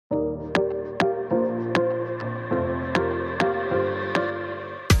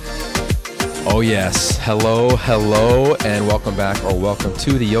Oh yes, hello, and welcome back, or welcome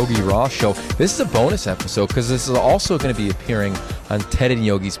to the Yogi Roth Show. This is a bonus episode because this is also going to be appearing on Ted and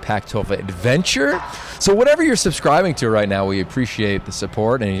Yogi's Pac-12 Adventure. So whatever you're subscribing to right now, we appreciate the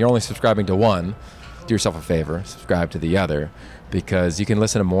support, and if you're only subscribing to one, do yourself a favor, subscribe to the other, because you can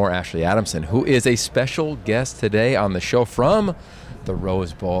listen to more Ashley Adamson, who is a special guest today on the show from the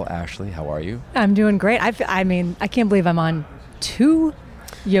Rose Bowl. Ashley, how are you? I'm doing great. I can't believe I'm on 2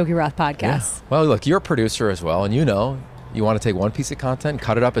 Yogi Roth podcasts. Yeah. Well, look, you're a producer as well, and you want to take one piece of content,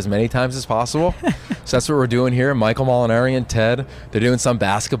 cut it up as many times as possible. So that's what we're doing here. Michael Molinari and Ted, they're doing some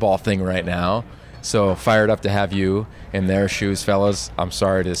basketball thing right now. So fired up to have you in their shoes, fellas. I'm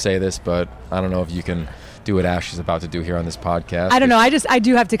sorry to say this, but I don't know if you can do what Ashley's about to do here on this podcast. I don't know. I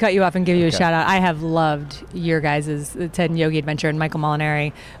do have to cut you off and give you a shout out. I have loved your guys' Ted and Yogi Adventure and Michael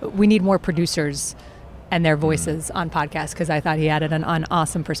Molinari. We need more producers and their voices on podcasts, because I thought he added an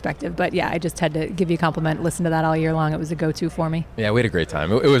awesome perspective. But yeah, I just had to give you a compliment. Listen to that all year long. It was a go-to for me. Yeah, we had a great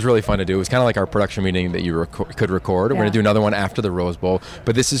time. It was really fun to do. It was kind of like our production meeting that you could record. Yeah. We're going to do another one after the Rose Bowl,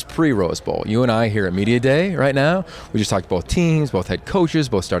 but this is pre-Rose Bowl. You and I here at Media Day right now, we just talked to both teams, both head coaches,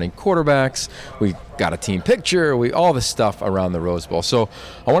 both starting quarterbacks. We got a team picture, all the stuff around the Rose Bowl. So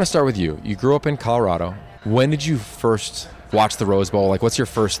I want to start with you. You grew up in Colorado. When did you first watch the Rose Bowl? Like, what's your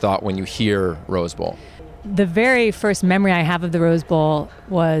first thought when you hear Rose Bowl? The very first memory I have of the Rose Bowl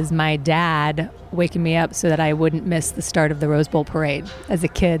was my dad waking me up so that I wouldn't miss the start of the Rose Bowl parade. As a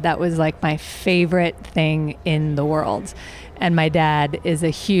kid, that was like my favorite thing in the world. And my dad is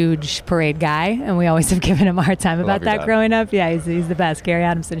a huge parade guy, and we always have given him a hard time about that growing up. Yeah, he's the best. Gary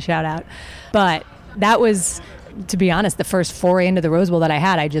Adamson, shout out. But that was, to be honest, the first foray into the Rose Bowl that I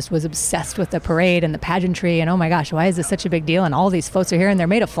had. I just was obsessed with the parade and the pageantry, and oh my gosh, why is this such a big deal? And all these floats are here, and they're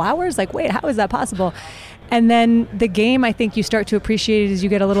made of flowers? Like, wait, how is that possible? And then the game, I think you start to appreciate it as you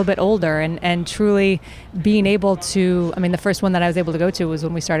get a little bit older, and truly being able to, the first one that I was able to go to was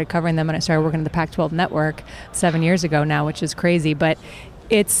when we started covering them and I started working at the Pac-12 network 7 years ago now, which is crazy. But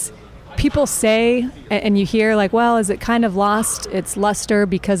it's, people say, and you hear like, well, is it kind of lost its luster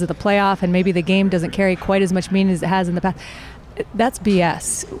because of the playoff and maybe the game doesn't carry quite as much meaning as it has in the past? That's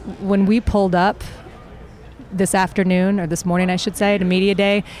BS. When we pulled up this afternoon, or this morning I should say, to Media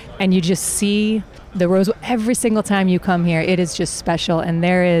Day, and you just see the Rose Bowl every single time you come here, it is just special, and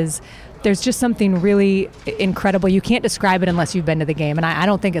there's just something really incredible. You can't describe it unless you've been to the game, and I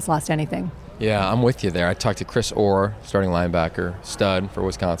don't think it's lost anything. Yeah, I'm with you there. I talked to Chris Orr, starting linebacker, stud for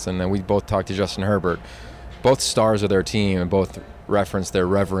Wisconsin, and we both talked to Justin Herbert, both stars of their team, and both referenced their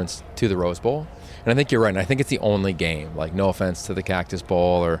reverence to the Rose Bowl. And I think you're right, and I think it's the only game, like, no offense to the Cactus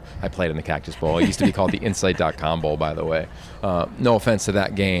Bowl, or I played in the Cactus Bowl. It used to be called the Insight.com Bowl, by the way. No offense to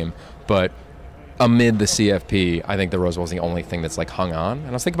that game, but amid the CFP, I think the Rose Bowl is the only thing that's like hung on. And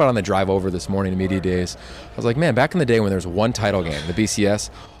I was thinking about it on the drive over this morning to Media Days. I was like, man, back in the day when there was one title game, the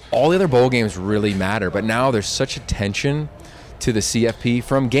BCS, all the other bowl games really matter. But now there's such attention to the CFP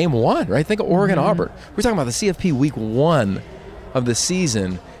from game one, right? Think of Oregon Auburn. We're talking about the CFP week 1 of the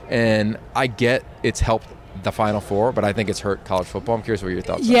season, and I get it's helped the Final Four, but I think it's hurt college football. I'm curious what your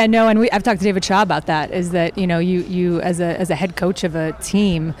thoughts are. Yeah, no, and I've talked to David Shaw about that, is that, you as a head coach of a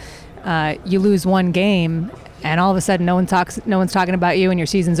team, you lose one game, and all of a sudden no one's talking about you, and your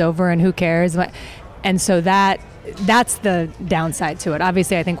season's over, and who cares? And so that's the downside to it.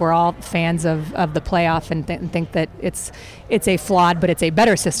 Obviously, I think we're all fans of the playoff and think that it's a flawed, but it's a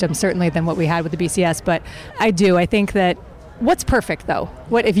better system certainly than what we had with the BCS. But I think that what's perfect though?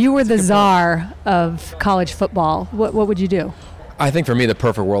 What if you were the czar of college football? What would you do? I think for me, the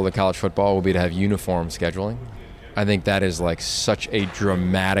perfect world of college football would be to have uniform scheduling. I think that is like such a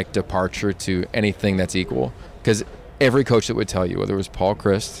dramatic departure to anything that's equal. Because every coach that would tell you, whether it was Paul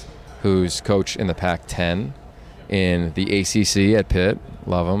Chryst, who's coached in the Pac-10, in the ACC at Pitt,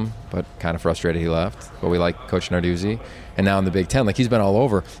 love him, but kind of frustrated he left. But we like Coach Narduzzi. And now in the Big Ten, like, he's been all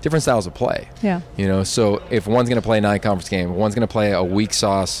over. Different styles of play. Yeah. So if one's going to play a 9-conference game, one's going to play a weak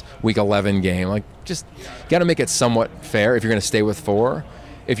sauce, week 11 game, like, just got to make it somewhat fair if you're going to stay with 4.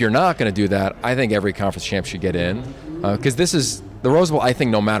 If you're not going to do that, I think every conference champ should get in. Because this is the Rose Bowl, I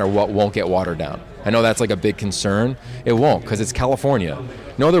think, no matter what, won't get watered down. I know that's like a big concern. It won't, because it's California.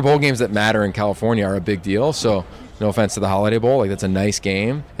 No other bowl games that matter in California are a big deal. So no offense to the Holiday Bowl, like, that's a nice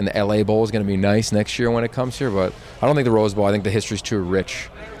game. And the LA Bowl is going to be nice next year when it comes here. But I don't think the Rose Bowl, I think the history's too rich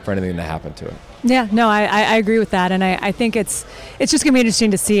for anything to happen to it. Yeah, no, I agree with that, and I think it's just gonna be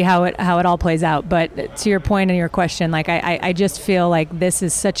interesting to see how it all plays out. But to your point and your question, like, I just feel like this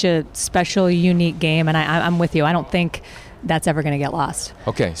is such a special, unique game, and I'm with you. I don't think that's ever gonna get lost.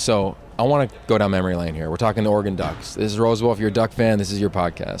 Okay, so I want to go down memory lane here. We're talking the Oregon Ducks. This is Rose Bowl. If you're a Duck fan, this is your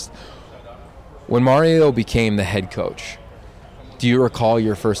podcast. When Mario became the head coach, do you recall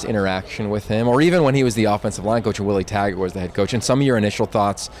your first interaction with him, or even when he was the offensive line coach and Willie Taggart was the head coach, and some of your initial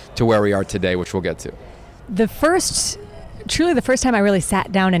thoughts to where we are today, which we'll get to? Truly the first time I really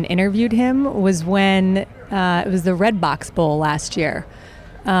sat down and interviewed him was when it was the Red Box Bowl last year,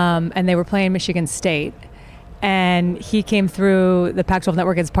 and they were playing Michigan State. And he came through the Pac-12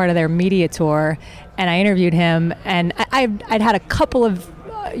 Network as part of their media tour, and I interviewed him. And I'd had a couple of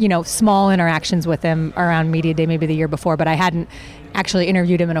small interactions with him around Media Day, maybe the year before, but I hadn't actually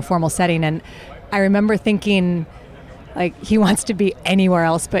interviewed him in a formal setting. And I remember thinking, like, he wants to be anywhere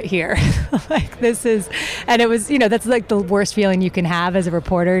else but here. And it was, that's like the worst feeling you can have as a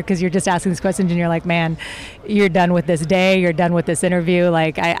reporter, because you're just asking these questions and you're like, man, you're done with this day, you're done with this interview.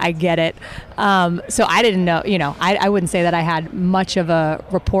 Like, I get it. So I didn't know, I wouldn't say that I had much of a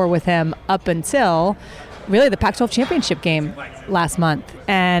rapport with him up until really the Pac-12 championship game last month,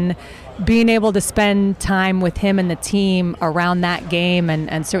 and being able to spend time with him and the team around that game,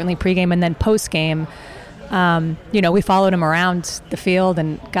 and certainly pregame and then postgame. We followed him around the field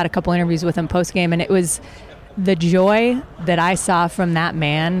and got a couple interviews with him postgame, and it was the joy that I saw from that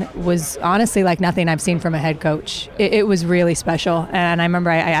man was honestly like nothing I've seen from a head coach. It was really special. And I remember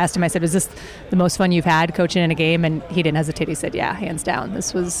I asked him, I said, was this the most fun you've had coaching in a game? And he didn't hesitate. He said, yeah, hands down.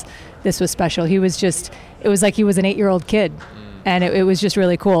 This was special. It was like he was an 8-year-old kid, and it was just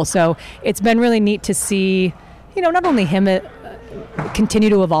really cool. So it's been really neat to see, not only him continue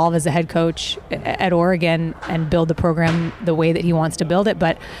to evolve as a head coach at Oregon and build the program the way that he wants to build it,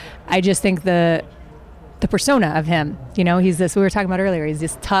 but I just think the persona of him, he's this, we were talking about earlier, he's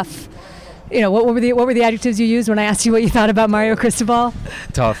this tough, what were the adjectives you used when I asked you what you thought about Mario Cristobal?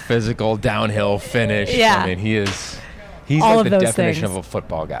 Tough, physical, downhill finish. Yeah. I mean, he's all like of the those definition things. of a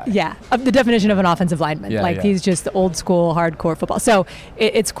football guy. Yeah, of the definition of an offensive lineman. Yeah. He's just old school, hardcore football. So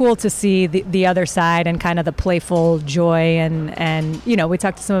it's cool to see the other side and kind of the playful joy. And we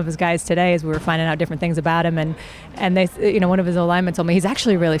talked to some of his guys today as we were finding out different things about him. And they, one of his old linemen told me he's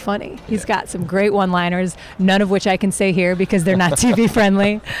actually really funny. He's got some great one-liners, none of which I can say here because they're not TV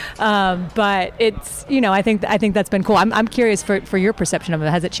friendly. But it's, I think that's been cool. I'm curious for your perception of it.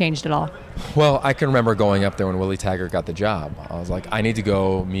 Has it changed at all? Well, I can remember going up there when Willie Taggart got the job. I was like, I need to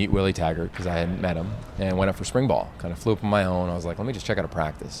go meet Willie Taggart because I hadn't met him, and went up for spring ball. Kind of flew up on my own. I was like, let me just check out a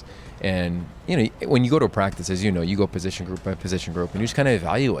practice. And, when you go to a practice, as you know, you go position group by position group, and you just kind of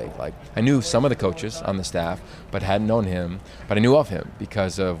evaluate. Like, I knew some of the coaches on the staff, but hadn't known him. But I knew of him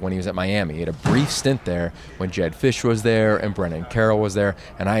because of when he was at Miami. He had a brief stint there when Jed Fish was there and Brennan Carroll was there,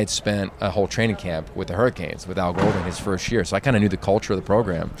 and I had spent a whole training camp with the Hurricanes with Al Golden his first year. So I kind of knew the culture of the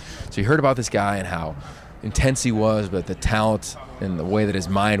program. So you heard about this guy and how intense he was, but the talent and the way that his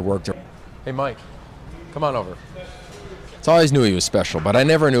mind worked. Hey, Mike, come on over. So I always knew he was special, but I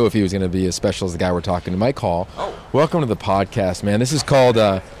never knew if he was going to be as special as the guy we're talking to. Mike Hall, welcome to the podcast, man. This is called,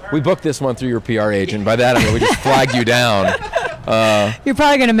 we booked this one through your PR agent. By that, I mean we just flagged you down. You're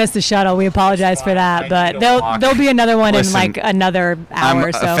probably going to miss the shuttle. We apologize for that, but there'll be another one in like another hour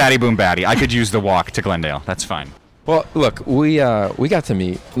or so. I'm a fatty boom batty. I could use the walk to Glendale. That's fine. Well, look, we got to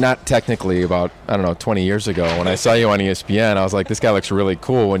meet, not technically about, 20 years ago. When I saw you on ESPN, I was like, this guy looks really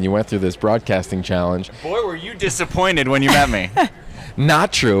cool when you went through this broadcasting challenge. Boy, were you disappointed when you met me.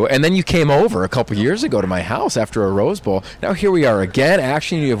 Not true. And then you came over a couple years ago to my house after a Rose Bowl. Now here we are again.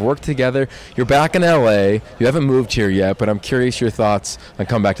 Actually, you have worked together. You're back in L.A. You haven't moved here yet, but I'm curious your thoughts on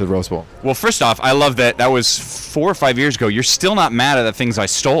coming back to the Rose Bowl. Well, first off, I love that was 4 or 5 years ago. You're still not mad at the things I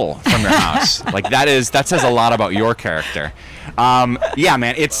stole from your house. That says a lot about your character. Yeah,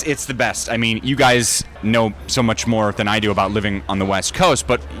 man, it's the best. I mean, you guys know so much more than I do about living on the West Coast,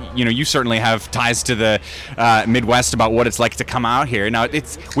 but you certainly have ties to the Midwest about what it's like to come out here. Now,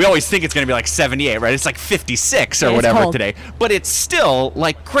 we always think it's going to be like 78, right? It's like 56 or whatever cold today, but it's still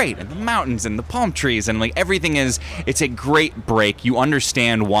like great, and the mountains and the palm trees and like everything it's a great break. You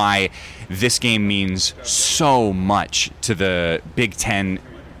understand why this game means so much to the Big Ten,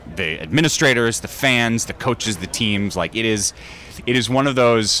 the administrators, the fans, the coaches, the teams. Like it is one of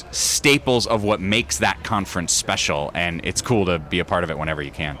those staples of what makes that conference special, and it's cool to be a part of it whenever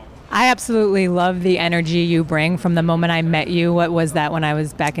you can. I absolutely love the energy you bring from the moment I met you. What was that when I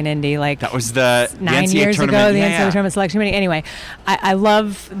was back in Indy? That was the 9 NCAA years tournament. ago, the NCAA tournament selection committee. Anyway, I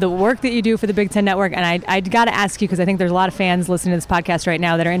love the work that you do for the Big Ten Network, and I got to ask you, because I think there's a lot of fans listening to this podcast right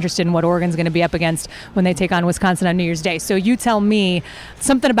now that are interested in what Oregon's going to be up against when they take on Wisconsin on New Year's Day. So you tell me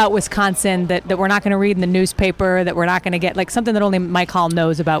something about Wisconsin that we're not going to read in the newspaper, that we're not going to get, like something that only Mike Hall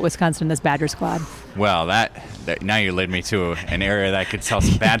knows about Wisconsin and this Badger squad. Well, that now you led me to an area that I could tell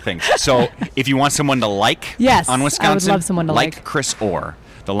some bad things. So if you want someone to like yes, on Wisconsin, I would love someone to like. Chris Orr,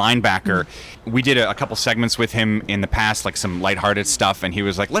 the linebacker. we did a couple segments with him in the past, like some lighthearted stuff, and he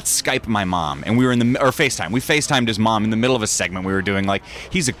was like, let's Skype my mom. And we were or FaceTime. We FaceTimed his mom in the middle of a segment we were doing. Like,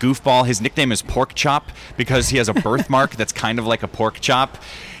 he's a goofball. His nickname is Pork Chop because he has a birthmark that's kind of like a pork chop.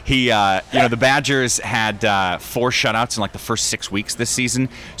 He, the Badgers had 4 shutouts in like the first 6 weeks this season,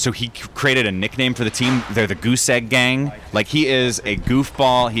 so he created a nickname for the team. They're the Goose Egg Gang. Like, he is a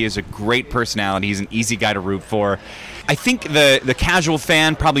goofball. He is a great personality. He's an easy guy to root for. I think the casual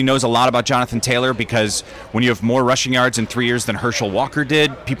fan probably knows a lot about Jonathan Taylor because when you have more rushing yards in 3 years than Herschel Walker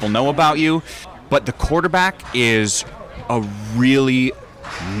did, people know about you. But the quarterback is a really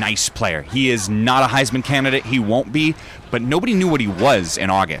nice player. He is not a Heisman candidate. He won't be, but nobody knew what he was in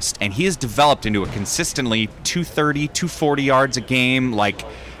August. And he has developed into a consistently 230, 240 yards a game, like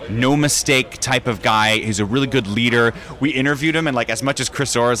no mistake type of guy. He's a really good leader. We interviewed him, and like, as much as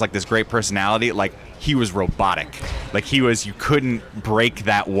Chris Orr is like this great personality, like, he was robotic. Like, you couldn't break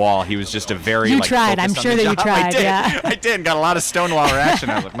that wall. He was just a very, you tried. I'm sure that you tried. I did. Yeah. I did. Got a lot of stonewall reaction.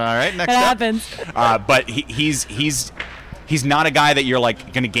 I was like, all right, next it up. happens. But he's not a guy that you're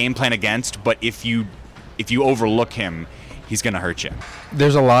like going to game plan against. But if you overlook him, he's going to hurt you.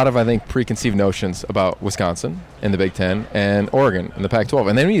 There's a lot of, I think, preconceived notions about Wisconsin in the Big Ten and Oregon in the Pac-12.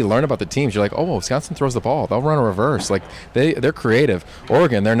 And then when you learn about the teams, you're like, oh, well, Wisconsin throws the ball. They'll run a reverse. Like, they're creative.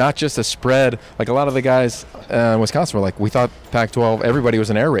 Oregon, they're not just a spread. Like, a lot of the guys in Wisconsin were like, we thought Pac-12, everybody was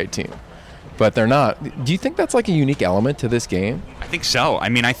an air raid team. But they're not. Do you think that's like a unique element to this game? I think so. I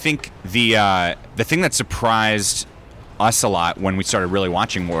mean, I think the thing that surprised us a lot when we started really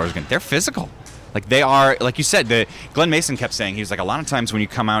watching Oregon, they're physical. Like, they are, like you said, Glenn Mason kept saying, he was like, a lot of times when you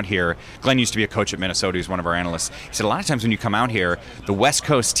come out here, Glenn used to be a coach at Minnesota, he's one of our analysts. He said, a lot of times when you come out here, the West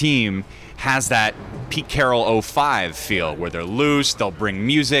Coast team has that Pete Carroll 05 feel where they're loose, they'll bring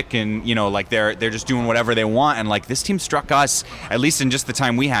music, and, like, they're just doing whatever they want. And, like, this team struck us, at least in just the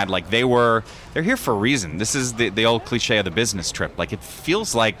time we had, like, they're here for a reason. This is the old cliche of the business trip. Like, it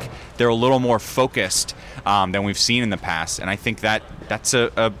feels like they're a little more focused than we've seen in the past. And I think that's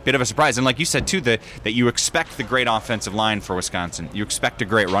a bit of a surprise. And like you said, too, that you expect the great offensive line for Wisconsin. You expect a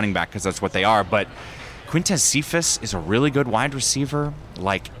great running back because that's what they are. But Quintez Cephas is a really good wide receiver.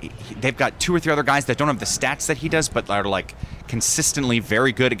 Like, they've got 2 or 3 other guys that don't have the stats that he does, but are, like, consistently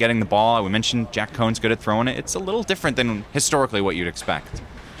very good at getting the ball. We mentioned Jack Cohn's good at throwing it. It's a little different than historically what you'd expect.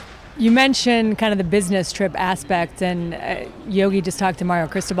 You mentioned kind of the business trip aspect, and Yogi just talked to Mario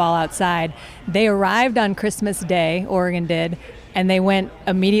Cristobal outside. They arrived on Christmas Day, Oregon did, and they went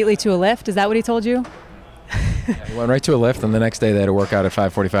immediately to a lift. Is that what he told you? They went right to a lift, and the next day they had to work out at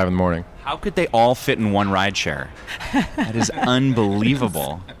 5:45 in the morning. How could they all fit in one ride share? That is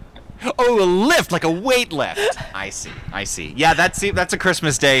unbelievable. Oh, a lift, like a weight lift. I see. Yeah, that's a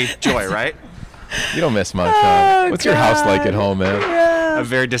Christmas Day joy, right? You don't miss much. What's your house like at home, man? Yeah. A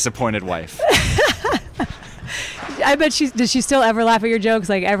very disappointed wife. I bet does she still ever laugh at your jokes,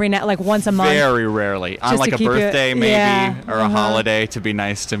 like every night, like once a month? Very rarely. On like a birthday maybe, or a holiday, to be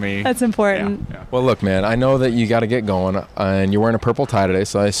nice to me. That's important. Yeah. Well, look, man, I know that you got to get going, and you're wearing a purple tie today,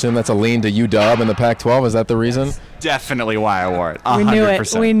 so I assume that's a lean to UW and the Pac-12. Is that the reason? That's definitely why I wore it.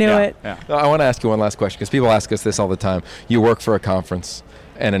 100%. We knew it. Yeah. I want to ask you one last question, because people ask us this all the time. You work for a conference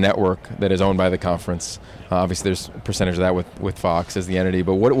and a network that is owned by the conference. Obviously, there's a percentage of that with Fox as the entity.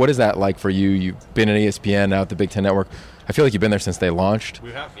 But what is that like for you? You've been at ESPN, now at the Big Ten Network. I feel like you've been there since they launched.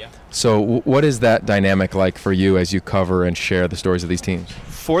 We have, yeah. So what is that dynamic like for you as you cover and share the stories of these teams?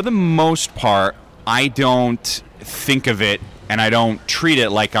 For the most part, I don't think of it and I don't treat it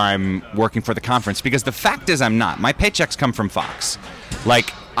like I'm working for the conference, because the fact is I'm not. My paychecks come from Fox.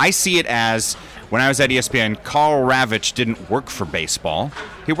 Like, I see it as, when I was at ESPN, Carl Ravitch didn't work for baseball.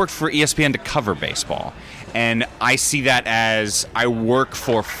 He worked for ESPN to cover baseball. And I see that as I work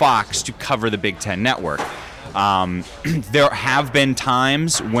for Fox to cover the Big Ten Network. There have been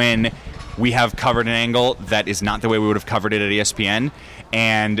times when we have covered an angle that is not the way we would have covered it at ESPN.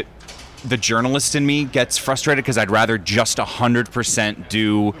 And the journalist in me gets frustrated because I'd rather just 100%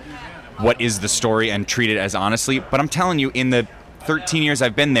 do what is the story and treat it as honestly. But I'm telling you, in the 13 years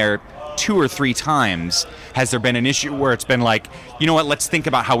I've been there, 2 or 3 times has there been an issue where it's been like, you know what, let's think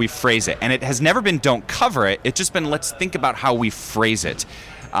about how we phrase it. And it has never been don't cover it. It's just been let's think about how we phrase it.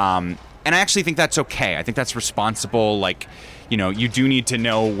 And I actually think that's okay. I think that's responsible. Like, you know, you do need to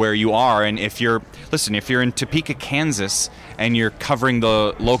know where you are. And if you're in Topeka, Kansas, and you're covering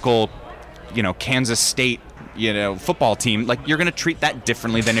the local, you know, Kansas State football team, like you're going to treat that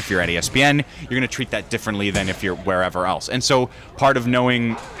differently than if you're at ESPN. You're going to treat that differently than if you're wherever else. And so part of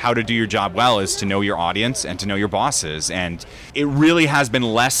knowing how to do your job well is to know your audience and to know your bosses. And it really has been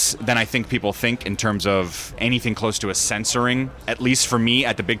less than I think people think in terms of anything close to a censoring. At least for me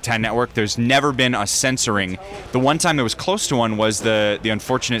at the Big Ten Network, there's never been a censoring. The one time there was close to one was the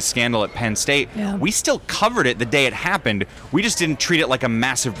unfortunate scandal at Penn State. Yeah. We still covered it the day it happened. We just didn't treat it like a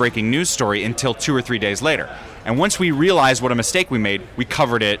massive breaking news story until 2 or 3 days later. And once we realized what a mistake we made, we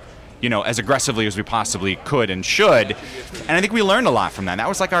covered it, as aggressively as we possibly could and should. And I think we learned a lot from that. That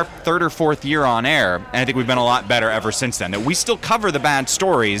was like our 3rd or 4th year on air, and I think we've been a lot better ever since then. That we still cover the bad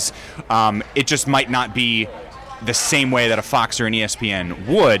stories. It just might not be the same way that a Fox or an ESPN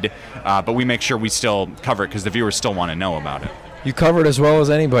would, but we make sure we still cover it because the viewers still want to know about it. You cover it as well as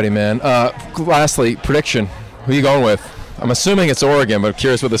anybody, man. Lastly, prediction. Who are you going with? I'm assuming it's Oregon, but I'm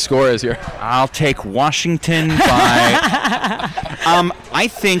curious what the score is here. I'll take Washington by. I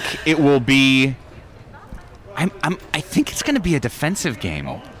think it will be. I think it's going to be a defensive game.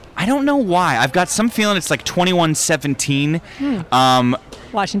 I don't know why. I've got some feeling it's like 21-17.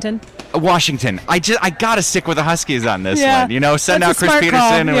 Washington. I gotta stick with the Huskies on this one. Send out Chris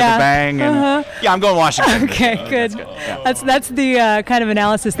Peterson with a bang. And, I'm going Washington. Okay, good. Yeah. That's the kind of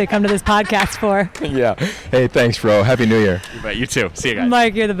analysis they come to this podcast for. Yeah. Hey, thanks, bro. Happy New Year. You bet. You too. See you guys.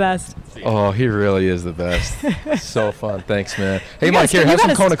 Mike, you're the best. Oh, he really is the best. So fun. Thanks, man. Hey, Mike, here, have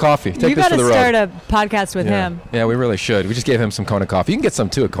some Kona coffee. Take this for the road. You got to start a podcast with him. Yeah, we really should. We just gave him some Kona coffee. You can get some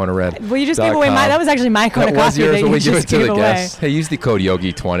too at Kona Red. Well, you just gave away that was actually my Kona coffee that you just gave away. Guests. Hey, use the code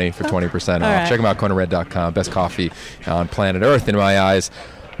Yogi20 for 20% off. Right. Check him out, KonaRed.com. Best coffee on planet Earth in my eyes.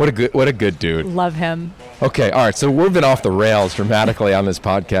 What a good dude. Love him. Okay, all right. So we've been off the rails dramatically on this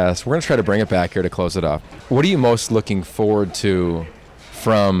podcast. We're going to try to bring it back here to close it up. What are you most looking forward to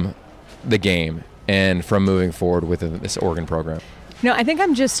from the game and from moving forward with this Oregon program? I think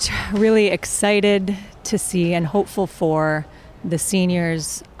I'm just really excited to see and hopeful for the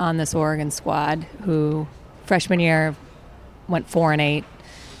seniors on this Oregon squad who freshman year went 4-8,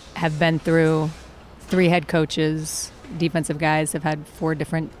 have been through 3 head coaches, defensive guys, have had 4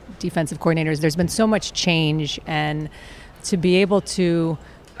 different defensive coordinators. There's been so much change, and to be able to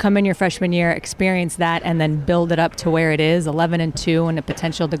come in your freshman year, experience that, and then build it up to where it is, 11-2, and the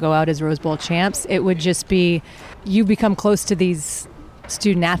potential to go out as Rose Bowl champs, it would just be, you become close to these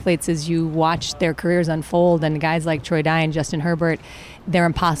student athletes as you watch their careers unfold, and guys like Troy Dye and Justin Herbert, they're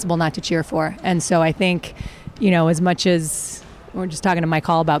impossible not to cheer for. And so I think, as much as we're just talking to Mike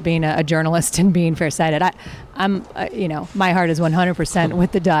Hall about being a journalist and being fair-sighted, I'm my heart is 100%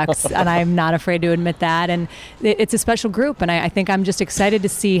 with the Ducks, and I'm not afraid to admit that. And it's a special group, and I think I'm just excited to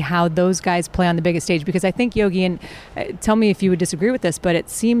see how those guys play on the biggest stage, because I think, Yogi, and tell me if you would disagree with this, but it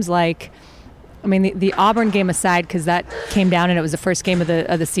seems like, the Auburn game aside, because that came down and it was the first game of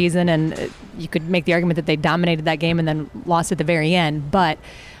the season, and you could make the argument that they dominated that game and then lost at the very end, but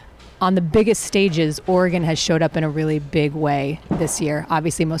on the biggest stages, Oregon has showed up in a really big way this year,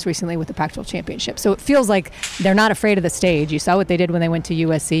 obviously most recently with the Pac-12 championship. So it feels like they're not afraid of the stage. You saw what they did when they went to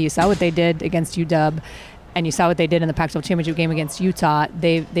USC. You saw what they did against UW, and you saw what they did in the Pac-12 championship game against Utah.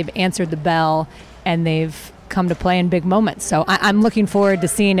 They've answered the bell, and they've come to play in big moments. So I'm looking forward to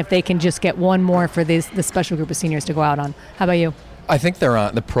seeing if they can just get one more for this special group of seniors to go out on. How about you? I think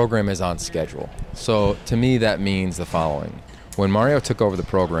the program is on schedule. So to me, that means the following. When Mario took over the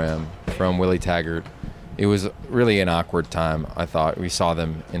program from Willie Taggart, it was really an awkward time. I thought we saw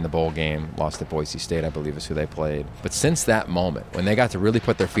them in the bowl game, lost at Boise State, I believe is who they played. But since that moment, when they got to really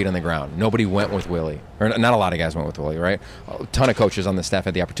put their feet on the ground, nobody went with Willie. Or not a lot of guys went with Willie, right? A ton of coaches on the staff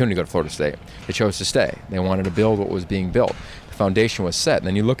had the opportunity to go to Florida State. They chose to stay. They wanted to build what was being built. The foundation was set. And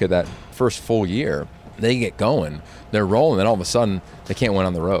then you look at that first full year, they get going, they're rolling, and all of a sudden, they can't win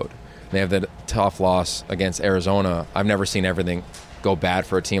on the road. They have that tough loss against Arizona. I've never seen everything go bad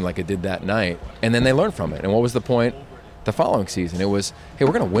for a team like it did that night. And then they learned from it. And what was the point the following season? It was, hey,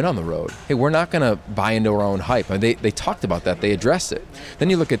 we're going to win on the road. Hey, we're not going to buy into our own hype. And they talked about that. They addressed it. Then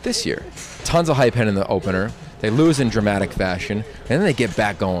you look at this year. Tons of hype heading in the opener. They lose in dramatic fashion. And then they get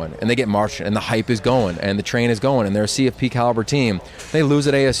back going. And they get marching. And the hype is going. And the train is going. And they're a CFP caliber team. They lose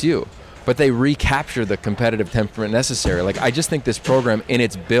at ASU. But they recapture the competitive temperament necessary. Like, I just think this program in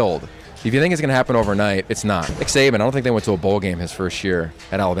its build, if you think it's going to happen overnight, it's not. Like Saban, I don't think they went to a bowl game his first year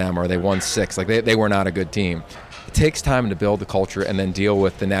at Alabama, or they won 6. Like, they were not a good team. It takes time to build the culture and then deal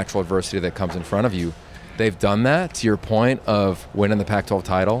with the natural adversity that comes in front of you. They've done that, to your point of winning the Pac-12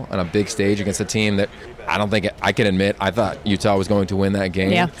 title on a big stage against a team that I don't think I can admit I thought Utah was going to win that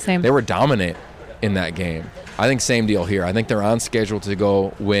game. Yeah, same. They were dominant in that game. I think same deal here. I think they're on schedule to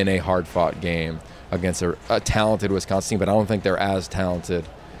go win a hard-fought game against a talented Wisconsin team, but I don't think they're as talented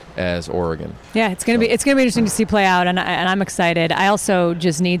as Oregon. Yeah, it's gonna be interesting to see play out, and I'm excited. I also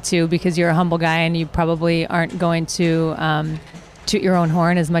just need to, because you're a humble guy and you probably aren't going to toot your own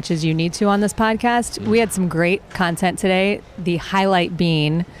horn as much as you need to on this podcast. We had some great content today. The highlight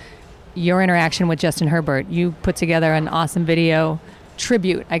being your interaction with Justin Herbert. You put together an awesome video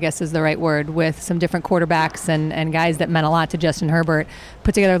tribute, I guess is the right word, with some different quarterbacks and guys that meant a lot to Justin Herbert.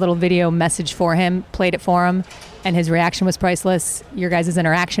 Put together a little video message for him, played it for him, and his reaction was priceless. Your guys'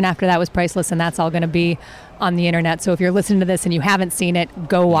 interaction after that was priceless, and that's all going to be on the internet. So if you're listening to this and you haven't seen it,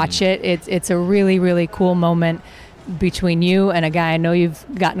 go watch it. It's a really, really cool moment between you and a guy I know you've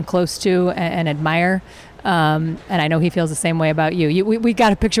gotten close to and admire. And I know he feels the same way about you. We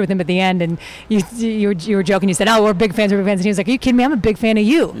got a picture with him at the end, and you were joking. You said, "Oh, we're big fans. We're big fans." And he was like, "Are you kidding me? I'm a big fan of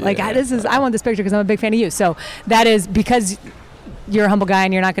you. Yeah. Like, I want this picture because I'm a big fan of you." So that is because you're a humble guy,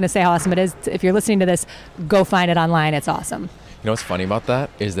 and you're not going to say how awesome it is. If you're listening to this, go find it online. It's awesome. You know what's funny about that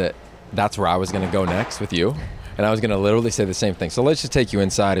is that's where I was going to go next with you. And I was going to literally say the same thing. So let's just take you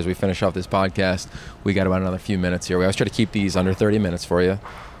inside as we finish off this podcast. We got about another few minutes here. We always try to keep these under 30 minutes for you.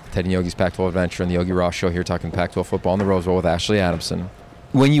 Ted and Yogi's Pac-12 Adventure and the Yogi Roth Show here, talking Pac-12 football in the Rose Bowl with Ashley Adamson.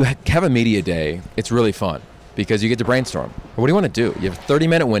 When you have a media day, it's really fun because you get to brainstorm. What do you want to do? You have a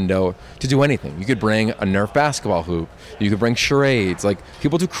 30-minute window to do anything. You could bring a Nerf basketball hoop. You could bring charades. Like,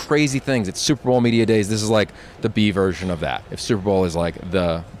 people do crazy things. It's Super Bowl media days. This is like the B version of that, if Super Bowl is like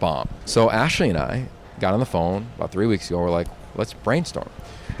the bomb. So Ashley and I got on the phone about 3 weeks ago. We're like, let's brainstorm.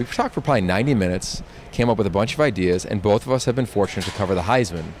 We talked for probably 90 minutes, came up with a bunch of ideas, and both of us have been fortunate to cover the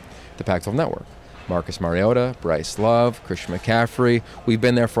Heisman, the Pac-12 Network. Marcus Mariota, Bryce Love, Christian McCaffrey. We've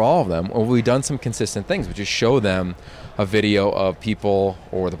been there for all of them, or we've done some consistent things, which is show them a video of people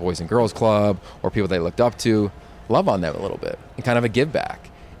or the Boys and Girls Club or people they looked up to, love on them a little bit, and kind of a give back.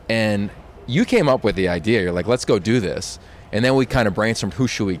 And you came up with the idea. You're like, let's go do this. And then we kind of brainstormed, who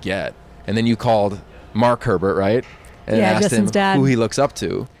should we get? And then you called Mark Herbert, right? And asked Justin's him dad, who he looks up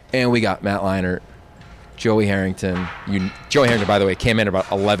to. And we got Matt Leinart, Joey Harrington. Joey Harrington, by the way, came in about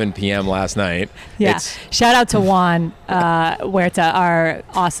 11 p.m. last night. Yeah. Shout out to Juan, our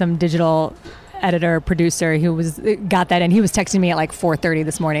awesome digital editor, producer, who got that in. He was texting me at like 4:30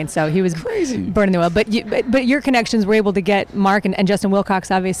 this morning, so he was crazy burning the oil. But your connections were able to get Mark and Justin Wilcox,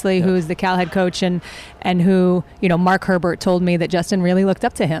 obviously, yeah, who's the Cal head coach, and who, Mark Herbert told me that Justin really looked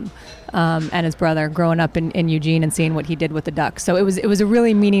up to him and his brother growing up in Eugene and seeing what he did with the Ducks. So it was a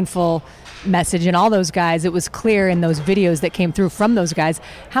really meaningful message, and all those guys, it was clear in those videos that came through from those guys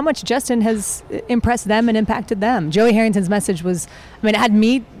how much Justin has impressed them and impacted them. Joey Harrington's message was, it had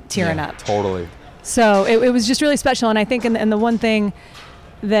me tearing up. Totally. So it was just really special, and I think, and the one thing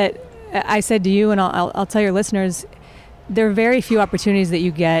that I said to you, and I'll tell your listeners, there are very few opportunities that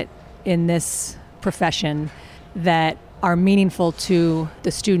you get in this profession that are meaningful to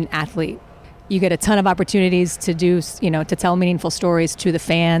the student athlete. You get a ton of opportunities to do, to tell meaningful stories to the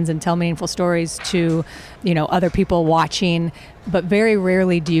fans and tell meaningful stories to, other people watching. But very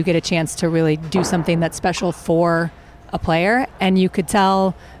rarely do you get a chance to really do something that's special for a player. And you could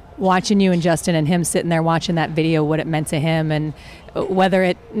tell watching you and Justin and him sitting there watching that video what it meant to him, and whether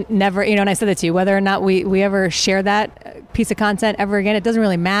it never, and I said that to you, whether or not we ever share that piece of content ever again, it doesn't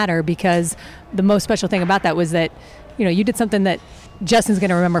really matter, because the most special thing about that was that, you did something that Justin's going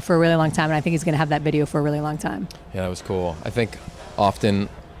to remember for a really long time, and I think he's going to have that video for a really long time. Yeah, that was cool. I think often,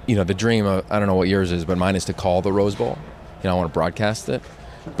 the dream of, I don't know what yours is, but mine is to call the Rose Bowl. I want to broadcast it.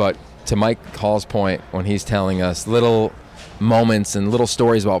 But to Mike Hall's point, when he's telling us little moments and little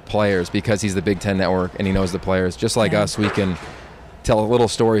stories about players, because he's the Big Ten Network and he knows the players, just like us, we can tell little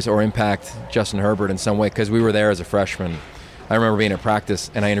stories or impact Justin Herbert in some way, because we were there as a freshman. I remember being at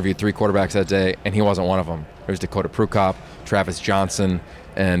practice, and I interviewed 3 quarterbacks that day, and he wasn't one of them. There was Dakota Prukop, Travis Johnson,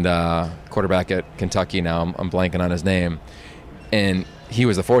 and quarterback at Kentucky now. I'm blanking on his name. And he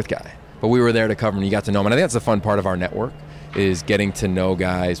was the 4th guy. But we were there to cover him, and you got to know him. And I think that's the fun part of our network, is getting to know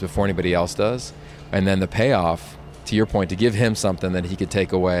guys before anybody else does. And then the payoff, to your point, to give him something that he could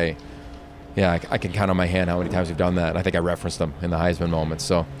take away. Yeah, I can count on my hand how many times we've done that. I think I referenced them in the Heisman moments.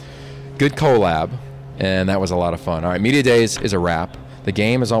 So good collab, and that was a lot of fun. All right, Media Days is a wrap. The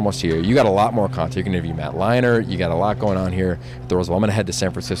game is almost here. You got a lot more content. You can interview Matt Leinart. You got a lot going on here at the Rose Bowl. I'm going to head to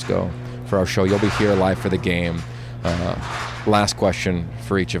San Francisco for our show. You'll be here live for the game. Last question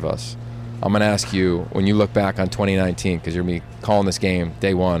for each of us. I'm going to ask you, when you look back on 2019, because you're going to be calling this game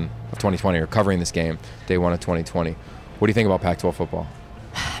day 1 of 2020, or covering this game day 1 of 2020, what do you think about Pac-12 football?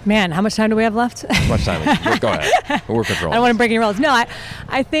 Man, how much time do we have left? Much time. Go ahead. We're controlling. I don't want to break any rules. No,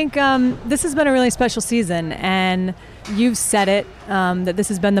 I think this has been a really special season, and you've said it, that this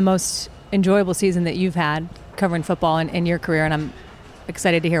has been the most enjoyable season that you've had covering football in your career, and I'm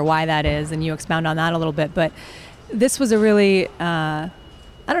excited to hear why that is, and you expound on that a little bit. But this was a really, it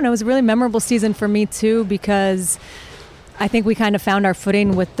was a really memorable season for me too, because I think we kind of found our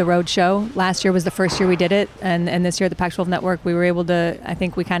footing with the road show. Last year was the first year we did it, and this year at the Pac-12 Network, we were able to, I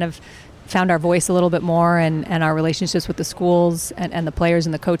think we kind of found our voice a little bit more, and our relationships with the schools and the players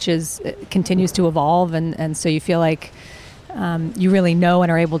and the coaches continues to evolve, and so you feel like you really know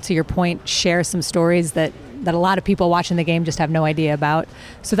and are able, to your point, share some stories that a lot of people watching the game just have no idea about.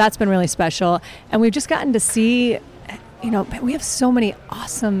 So that's been really special. And we've just gotten to see, we have so many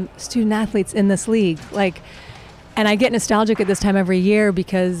awesome student athletes in this league. And I get nostalgic at this time every year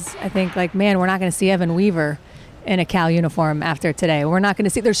because I think, man, we're not going to see Evan Weaver in a Cal uniform after today. We're not going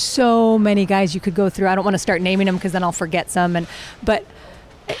to see, there's so many guys you could go through. I don't want to start naming them because then I'll forget some. But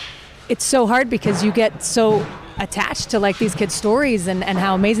it's so hard because you get so attached to these kids' stories and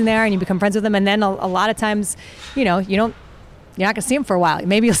how amazing they are, and you become friends with them. And then a lot of times, you're not going to see them for a while.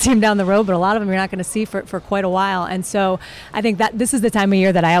 Maybe you'll see them down the road, but a lot of them you're not going to see for quite a while. And so I think that this is the time of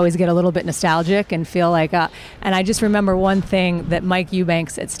year that I always get a little bit nostalgic and feel like, and I just remember one thing that Mike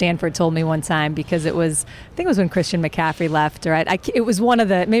Eubanks at Stanford told me one time, because I think it was when Christian McCaffrey left, or it was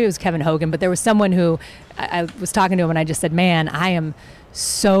maybe it was Kevin Hogan, but there was someone who I was talking to him, and I just said, man, I am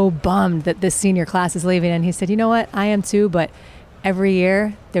so bummed that this senior class is leaving. And he said, you know what, I am too, but every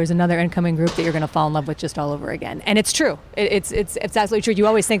year there's another incoming group that you're going to fall in love with just all over again. And it's true. It's absolutely true. You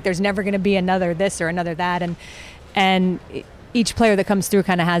always think there's never going to be another this or another that, and each player that comes through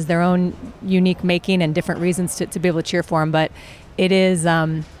kind of has their own unique making and different reasons to be able to cheer for them. But it is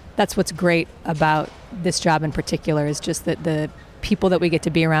that's what's great about this job in particular, is just that the people that we get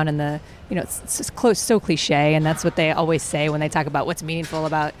to be around, and it's just so cliche, and that's what they always say when they talk about what's meaningful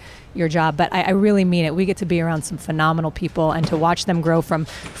about your job. But I really mean it. We get to be around some phenomenal people, and to watch them grow from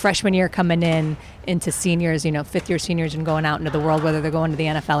freshman year coming into seniors, fifth year seniors, and going out into the world, whether they're going to the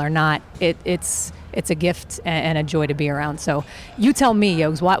NFL or not. It's a gift and a joy to be around. So you tell me,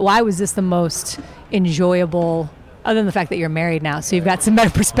 Yogs, why was this the most enjoyable, other than the fact that you're married now, so you've got some better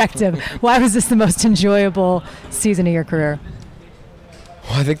perspective, why was this the most enjoyable season of your career?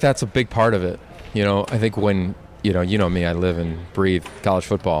 Well, I think that's a big part of it. I think when, you know me, I live and breathe college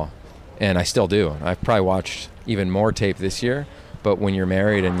football, and I still do. I've probably watched even more tape this year, but when you're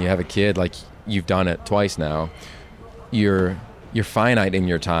married and you have a kid, like you've done it twice now, you're finite in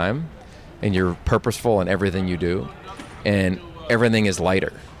your time, and you're purposeful in everything you do, and everything is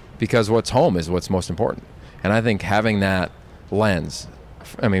lighter, because what's home is what's most important. And I think having that lens,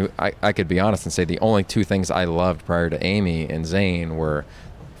 I mean, I could be honest and say the only two things I loved prior to Amy and Zane were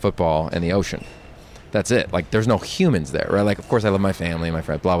football and the ocean. That's it. There's no humans there, right? Of course I love my family and my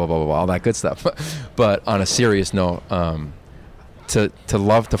friends, blah, blah, blah, blah, blah, all that good stuff. But on a serious note, to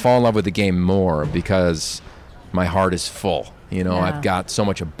fall in love with the game more, because my heart is full. Yeah. I've got so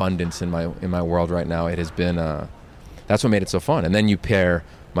much abundance in my world right now. It has been, that's what made it so fun. And then you pair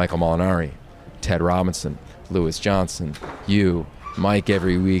Michael Molinari, Ted Robinson, Lewis Johnson, you, Mike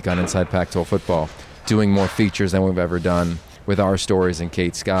every week on Inside Pac-12 Football, doing more features than we've ever done with our stories and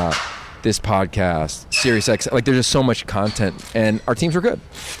Kate Scott, this podcast, SiriusX. There's just so much content, and our teams are good.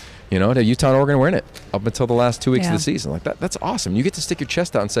 To Utah and Oregon, we're in it up until the last 2 weeks of the season. That's awesome. You get to stick your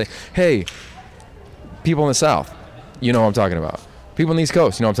chest out and say, hey, people in the South, you know what I'm talking about. People in the East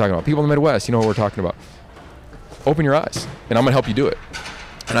Coast, you know what I'm talking about. People in the Midwest, you know what we're talking about. Open your eyes, and I'm going to help you do it.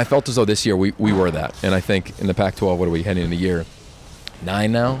 And I felt as though this year we were that. And I think in the Pac-12, what are we heading into year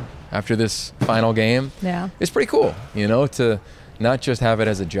 9 now after this final game? Yeah. It's pretty cool, to not just have it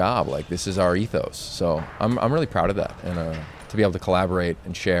as a job. This is our ethos. So I'm really proud of that. And to be able to collaborate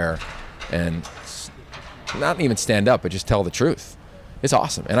and share and not even stand up, but just tell the truth. It's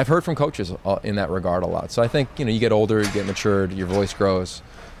awesome. And I've heard from coaches in that regard a lot. So I think, you get older, you get matured, your voice grows,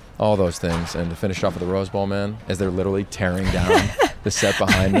 all those things. And to finish off with the Rose Bowl, man, as they're literally tearing down the set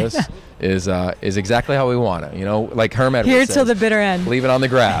behind us, is exactly how we want it. Like Herm Edwards Here says, till the bitter end. Leave it on the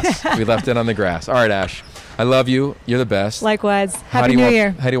grass. We left it on the grass. All right, Ash. I love you. You're the best. Likewise. Happy New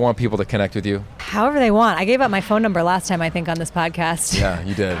Year. How do you want people to connect with you? However they want. I gave out my phone number last time, I think, on this podcast. Yeah,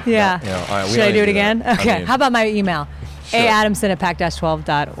 you did. Yeah. All right, should I do it again? Okay. How about my email? Sure.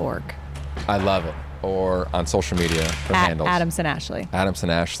 aadamson@pac-12.org. I love it. Or on social media, the At handles. Adamson Ashley. Adamson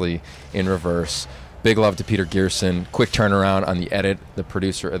Ashley in reverse. Big love to Peter Gearson. Quick turnaround on the edit, the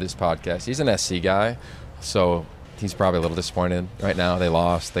producer of this podcast. He's an SC guy, so he's probably a little disappointed right now. They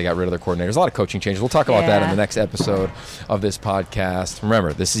lost. They got rid of their coordinators. A lot of coaching changes. We'll talk about that in the next episode of this podcast. Remember,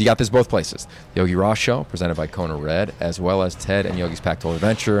 you got this both places. The Yogi Roth Show, presented by Kona Red, as well as Ted and Yogi's Pac-12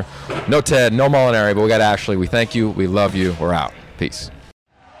 Adventure. No Ted, no Molinari, but we got Ashley. We thank you. We love you. We're out. Peace.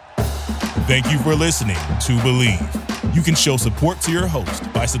 Thank you for listening to Believe. You can show support to your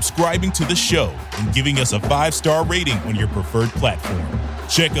host by subscribing to the show and giving us a 5-star rating on your preferred platform.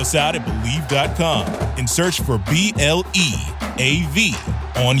 Check us out at Believe.com and search for BLEAV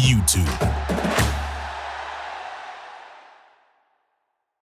on YouTube.